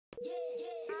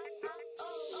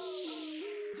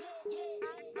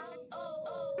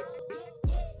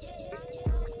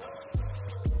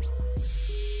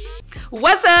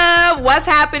What's up? What's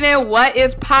happening? What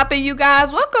is popping, you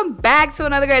guys? Welcome back to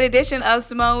another great edition of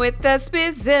Simone with the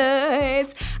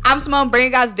Sports. I'm Simone,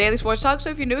 bringing you guys daily sports talk. So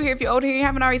if you're new here, if you're old here, you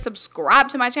haven't already subscribed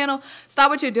to my channel,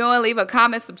 stop what you're doing, leave a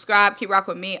comment, subscribe, keep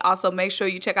rocking with me. Also, make sure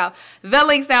you check out the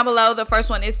links down below. The first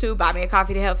one is to buy me a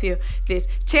coffee to help fuel this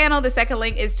channel. The second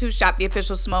link is to shop the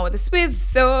official Simone with the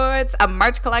Sports, a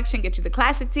merch collection. Get you the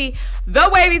classic tee, the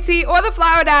wavy tee, or the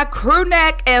flower dye crew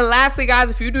neck. And lastly,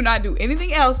 guys, if you do not do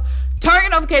anything else, turn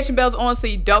your notification bells on so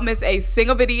you don't miss a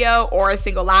single video or a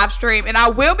single live stream. And I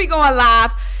will be going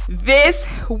live this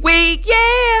week,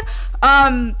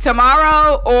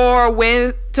 tomorrow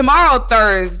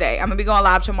Thursday. I'm gonna be going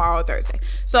live tomorrow Thursday,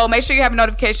 so make sure you have your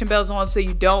notification bells on so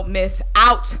you don't miss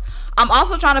out. I'm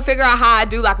also trying to figure out how I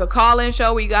do like a call-in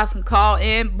show where you guys can call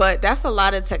in, but that's a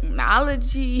lot of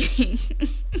technology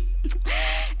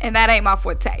and that ain't my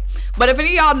forte. But if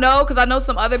any of y'all know, because I know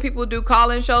some other people do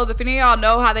call-in shows, if any of y'all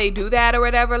know how they do that or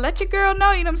whatever, let your girl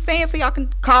know, you know what I'm saying, so y'all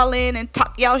can call in and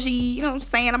talk y'all shit, you know what I'm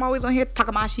saying. I'm always on here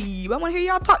talking my shit, but I want to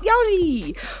hear y'all talk y'all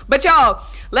shit. But y'all,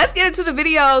 let's get into the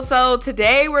video. So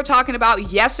today we're talking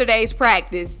about yesterday's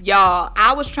practice. Y'all,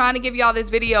 I was trying to give y'all this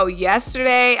video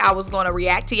yesterday. I was going to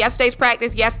react to yesterday's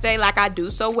practice yesterday like I do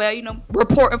so well, you know,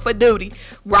 reporting for duty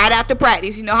right after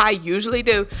practice, you know how I usually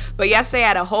do. But yesterday I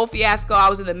had a whole fiasco. I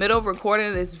was in the middle of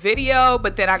recording this video,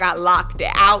 but then I got locked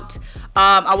out.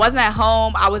 I wasn't at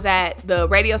home. I was at the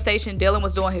radio station. Dylan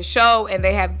was doing his show, and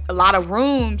they have a lot of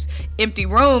rooms, empty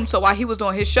rooms. So while he was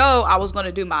doing his show, I was going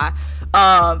to do my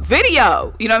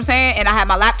video, you know what I'm saying? And I had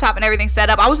my laptop and everything set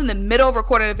up. I was in the middle of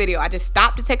recording a video. I just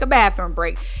stopped to take a bathroom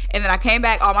break, and then I came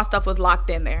back. All my stuff was locked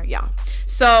in there, y'all.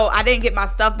 So I didn't get my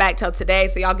stuff back till today.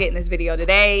 So y'all getting this video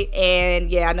today. And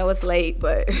yeah, I know it's late,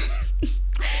 but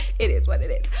it is what it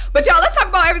is. But y'all, let's talk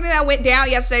about everything that went down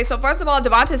yesterday. So first of all,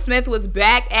 Devonta Smith was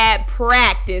back at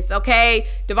practice, okay?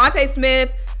 Devonta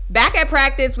Smith back at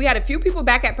practice. We had a few people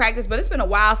back at practice, but it's been a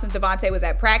while since Devonta was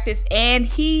at practice, and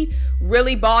he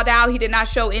really balled out. He did not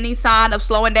show any sign of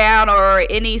slowing down or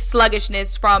any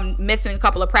sluggishness from missing a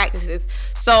couple of practices.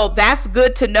 So that's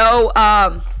good to know.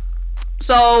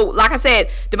 So like I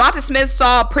said, Devonta Smith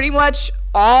saw pretty much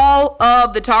all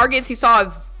of the targets. He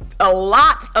saw a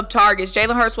lot of targets.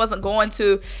 Jalen Hurts wasn't going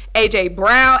to AJ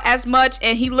Brown as much,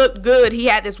 and he looked good. He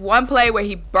had this one play where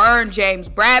he burned James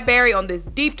Bradberry on this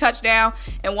deep touchdown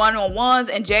and one-on-ones,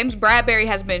 and James Bradberry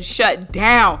has been shut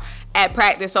down at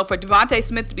practice. So for Devonta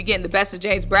Smith to be getting the best of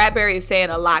James Bradberry is saying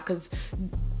a lot, because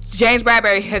James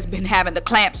Bradberry has been having the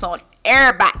clamps on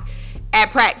everybody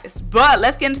at practice. But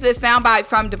let's get into this soundbite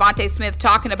from Devonta Smith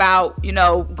talking about, you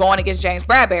know, going against James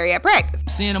Bradberry at practice.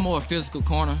 Seeing a more physical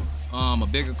corner, a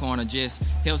bigger corner just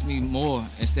helps me more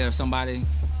instead of somebody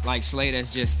like Slay that's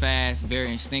just fast, very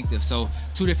instinctive. So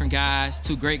two different guys,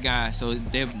 two great guys. So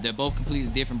they're both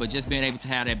completely different, but just being able to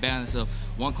have that balance of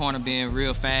one corner being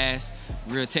real fast,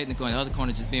 real technical, and the other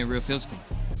corner just being real physical.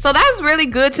 So that's really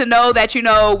good to know that, you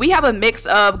know, we have a mix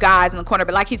of guys in the corner.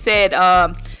 But like he said,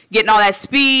 getting all that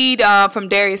speed from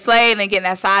Darius Slay, and then getting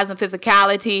that size and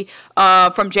physicality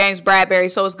from James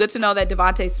Bradberry. So it's good to know that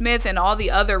Devonta Smith and all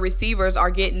the other receivers are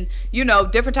getting, you know,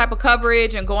 different type of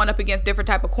coverage and going up against different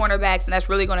type of cornerbacks, and that's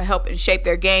really going to help and shape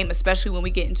their game, especially when we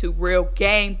get into real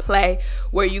gameplay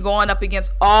where you're going up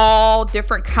against all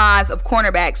different kinds of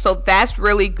cornerbacks. So that's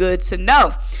really good to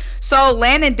know. So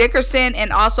Landon Dickerson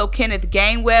and also Kenneth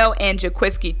Gainwell and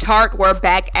Jaquiski Tart were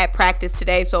back at practice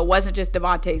today. So it wasn't just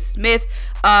Devonta Smith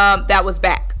that was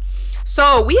back.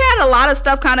 So we had a lot of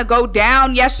stuff kind of go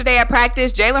down yesterday at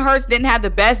practice. Jalen Hurts didn't have the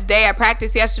best day at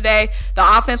practice yesterday.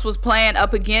 The offense was playing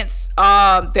up against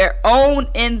their own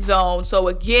end zone. So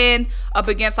again, up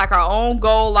against like our own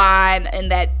goal line in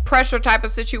that pressure type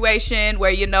of situation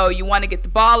where, you know, you want to get the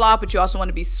ball off, but you also want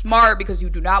to be smart because you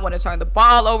do not want to turn the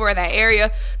ball over in that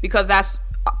area, because that's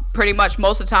pretty much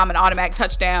most of the time an automatic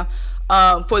touchdown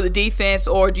for the defense,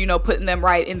 or, you know, putting them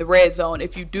right in the red zone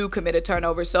if you do commit a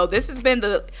turnover. So this has been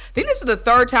I think this is the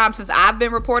third time since I've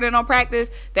been reporting on practice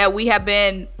that we have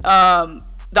been,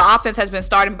 the offense has been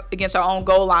starting against our own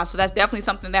goal line. So that's definitely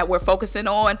something that we're focusing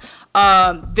on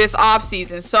this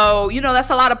offseason. So, you know, that's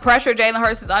a lot of pressure Jalen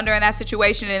Hurts is under in that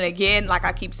situation. And again, like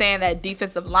I keep saying, that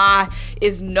defensive line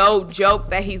is no joke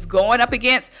that he's going up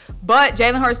against. But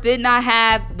Jalen Hurts did not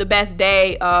have the best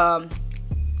day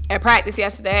at practice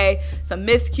yesterday. Some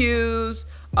miscues,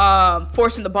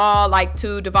 forcing the ball like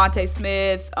to Devonta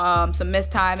Smith, some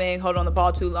mistiming, holding on the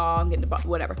ball too long, getting the ball,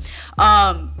 whatever.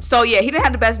 So yeah, he didn't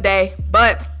have the best day,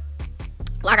 but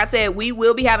Like I said, we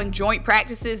will be having joint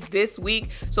practices this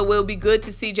week, so it'll be good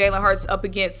to see Jalen Hurts up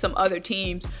against some other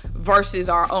teams versus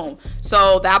our own.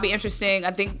 So that'll be interesting.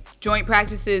 I think joint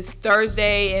practices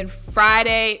Thursday and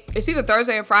Friday. It's either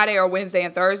Thursday and Friday or Wednesday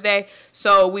and Thursday.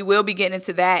 So we will be getting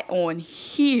into that on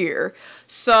here.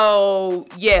 So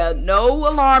yeah, no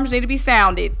alarms need to be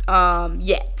sounded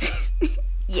yet.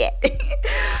 Yet.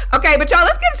 Okay, but y'all,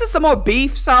 let's get into some more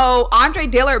beef. So Andre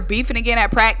Dillard beefing again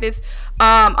at practice.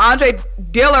 Andre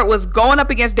Dillard was going up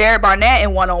against Derek Barnett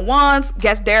in one-on-ones.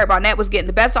 Guess Derek Barnett was getting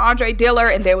the best of Andre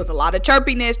Dillard, and there was a lot of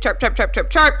chirpiness, chirp, chirp, chirp, chirp,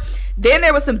 chirp. Then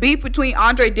there was some beef between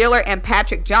Andre Dillard and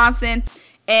Patrick Johnson,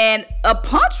 and a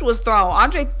punch was thrown.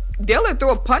 Andre Dillard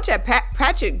threw a punch at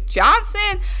Patrick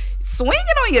Johnson. Swinging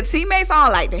on your teammates, I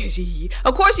don't like that.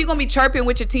 Of course, you're going to be chirping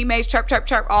with your teammates, chirp, chirp,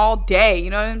 chirp all day.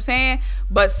 You know what I'm saying?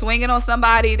 But swinging on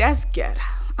somebody, that's good.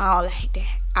 I don't like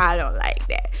that. I don't like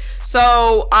that.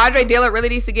 So Andre Dillard really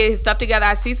needs to get his stuff together.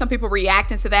 I see some people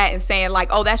reacting to that and saying like,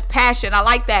 oh, that's passion. I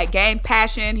like that. Game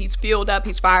passion. He's fueled up.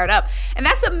 He's fired up. And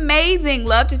that's amazing.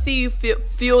 Love to see you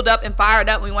fueled up and fired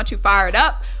up. We want you fired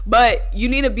up. But you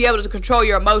need to be able to control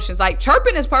your emotions. Like,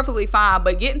 chirping is perfectly fine,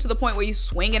 but getting to the point where you're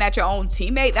swinging at your own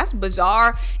teammate, that's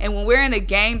bizarre. And when we're in a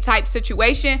game type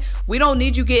situation, we don't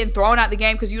need you getting thrown out the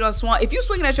game because you don't swing. If you're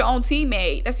swinging at your own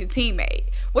teammate, that's your teammate.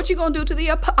 What you gonna do to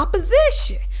the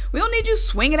opposition? We don't need you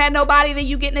swinging at nobody, then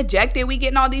you getting ejected. We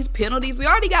getting all these penalties. We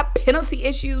already got penalty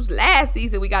issues last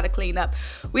season we got to clean up.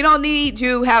 We don't need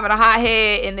you having a hot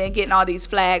head and then getting all these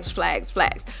flags.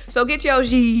 So get your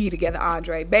G together,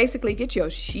 Andre. Basically, get your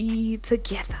G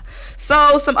together.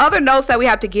 So some other notes that we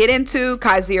have to get into.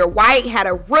 KYZIR White had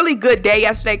a really good day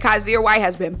yesterday. KYZIR White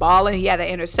has been balling. He had an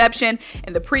interception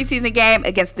in the preseason game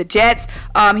against the Jets.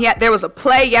 There was a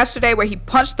play yesterday where he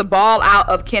punched the ball out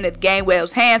of Kenneth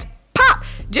Gainwell's hands. Pop!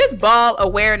 Just ball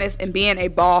awareness and being a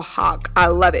ball hawk. I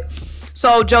love it.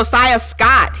 So Josiah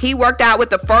Scott, he worked out with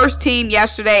the first team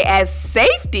yesterday as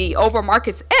safety over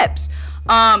Marcus Epps.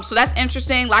 So that's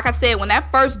interesting. Like I said, when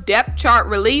that first depth chart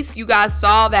released, you guys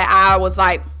saw that I was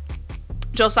like,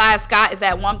 Josiah Scott is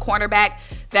that one cornerback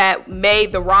that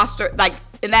made the roster, like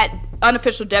in that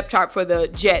unofficial depth chart for the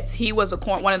Jets. He was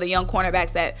one of the young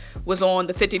cornerbacks that was on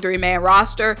the 53-man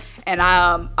roster, and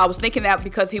I was thinking that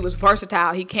because he was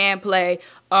versatile, he can play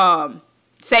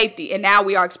safety, and now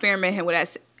we are experimenting with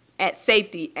that at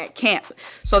safety at camp.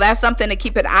 So that's something to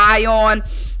keep an eye on.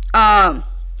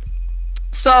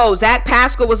 So Zach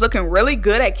Pascal was looking really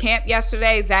good at camp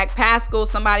yesterday. Zach Pascal,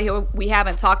 somebody who we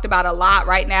haven't talked about a lot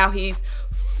right now. He's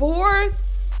 4th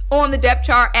on the depth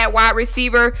chart at wide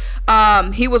receiver.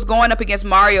 He was going up against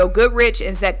Mario Goodrich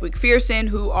and Zach McPherson,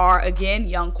 who are, again,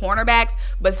 young cornerbacks,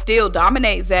 but still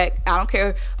dominate Zach. I don't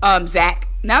care. Zach.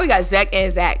 Now we got Zach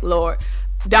and Zach, Lord.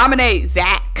 Dominate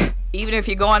Zach. Even if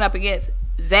you're going up against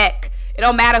Zach, it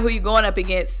don't matter who you're going up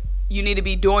against. You need to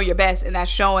be doing your best, and that's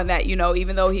showing that, you know,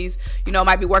 even though he's, you know,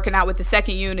 might be working out with the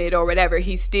second unit or whatever,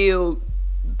 he's still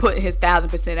putting his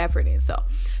 1,000% effort in. So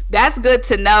that's good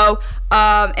to know.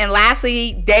 And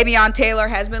lastly, Davion Taylor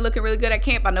has been looking really good at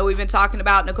camp. I know we've been talking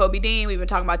about Nakobe Dean. We've been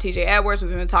talking about TJ Edwards.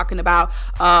 We've been talking about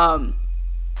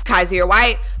KYZIR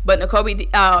White. But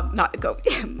Nakobe, not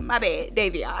Nakobe, my bad,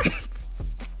 Davion.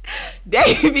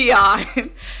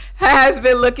 Davion has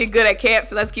been looking good at camp,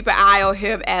 so let's keep an eye on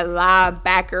him at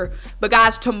linebacker. But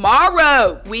guys,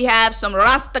 tomorrow we have some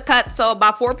roster cuts. So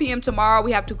by 4 p.m. tomorrow,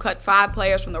 we have to cut 5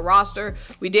 players from the roster.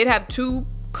 We did have 2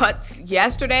 cuts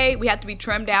yesterday. We have to be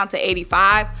trimmed down to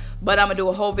 85, but I'm gonna do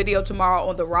a whole video tomorrow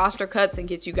on the roster cuts and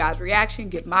get you guys reaction,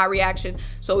 give my reaction.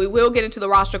 So we will get into the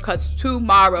roster cuts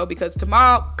tomorrow, because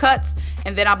tomorrow cuts,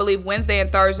 and then I believe Wednesday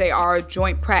and Thursday are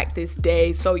joint practice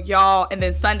days. So y'all, and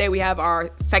then Sunday we have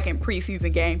our second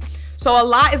preseason game. So a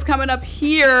lot is coming up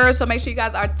here. So make sure you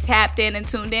guys are tapped in and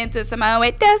tuned in to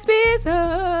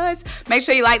SymoneWithTheSports. Make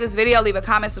sure you like this video, leave a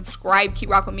comment, subscribe,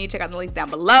 keep rocking with me. Check out the links down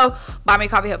below. Buy me a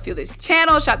coffee, help fuel this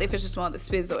channel. Shop the official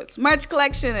SymoneWithTheSports merch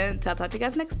collection. And I'll talk to you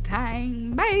guys next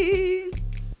time. Bye.